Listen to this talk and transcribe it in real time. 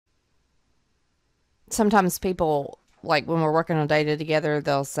sometimes people, like when we're working on data together,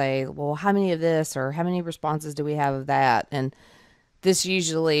 they'll say, well, how many of this or how many responses do we have of that? And this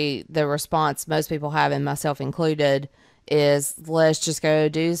usually the response most people have, and myself included, is let's just go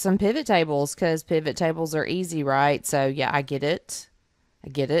do some pivot tables because pivot tables are easy, right? So, yeah, I get it. I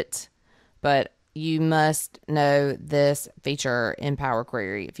get it. But you must know this feature in Power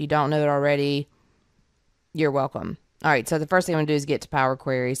Query. If you don't know it already, you're welcome. All right, so the first thing I'm going to do is get to Power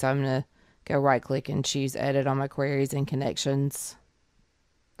Query. So I'm going to go right click and choose Edit on my queries and connections.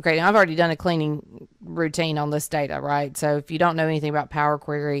 Okay, now I've already done a cleaning routine on this data, right? So if you don't know anything about Power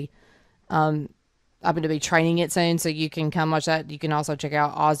Query, I'm going to be training it soon, so you can come watch that. You can also check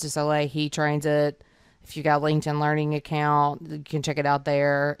out Oz DeSoleil. He trains it. If you got a LinkedIn Learning account, you can check it out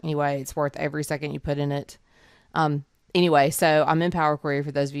there. Anyway, it's worth every second you put in it. Anyway, so I'm in Power Query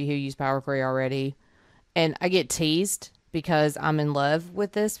for those of you who use Power Query already. And I get teased because I'm in love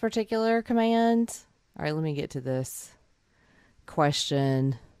with this particular command. All right, let me get to this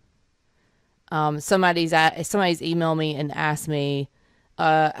question. Somebody's emailed me and asked me,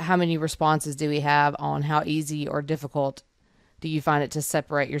 how many responses do we have on how easy or difficult do you find it to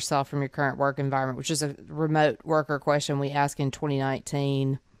separate yourself from your current work environment, which is a remote worker question we asked in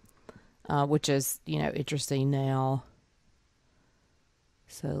 2019, which is, interesting now.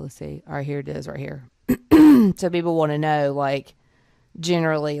 So let's see. All right, here it is right here. So people want to know, like,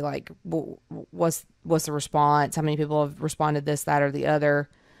 generally, like, what's the response? How many people have responded this, that, or the other?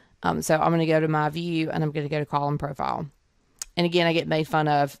 So I'm going to go to my view and I'm going to go to column profile. And again, I get made fun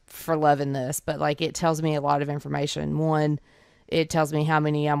of for loving this, but like it tells me a lot of information. One, it tells me how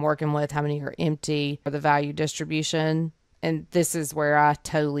many I'm working with, how many are empty, or the value distribution. And this is where I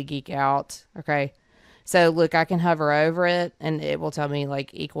totally geek out. Okay. So look, I can hover over it and it will tell me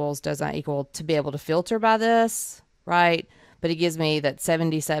like equals, does not equal, to be able to filter by this, right? But it gives me that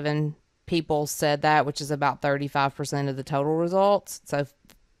 77 people said that, which is about 35% of the total results. So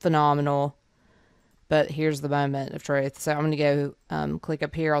phenomenal. But here's the moment of truth. So I'm going to go click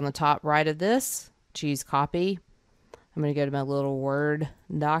up here on the top right of this, choose copy. I'm going to go to my little Word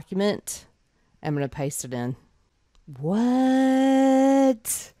document. I'm going to paste it in.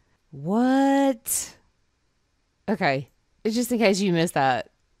 What? What? Okay. It's just in case you missed that.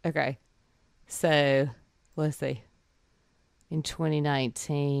 Okay. So let's see. In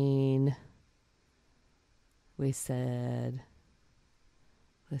 2019, we said,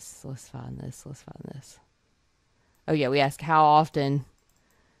 let's find this. Let's find this. Oh yeah, we asked how often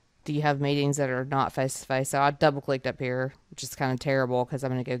do you have meetings that are not face to face. So I double clicked up here, which is kind of terrible because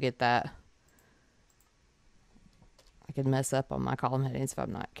I'm going to go get that. I could mess up on my column headings if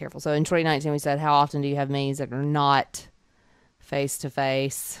I'm not careful. So in 2019, we said, how often do you have meetings that are not face to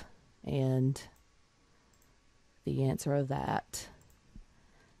face? And the answer of that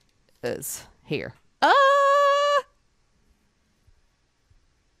is here.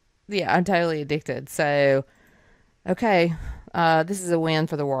 Yeah, I'm totally addicted. So, okay, this is a win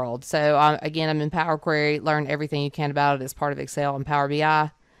for the world. So, again, I'm in Power Query. Learn everything you can about it as part of Excel and Power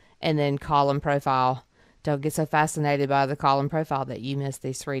BI. And then column profile. Don't get so fascinated by the column profile that you miss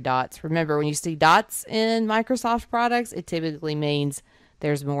these 3 dots. Remember, when you see dots in Microsoft products, it typically means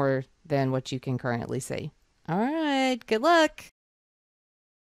there's more than what you can currently see. All right, good luck.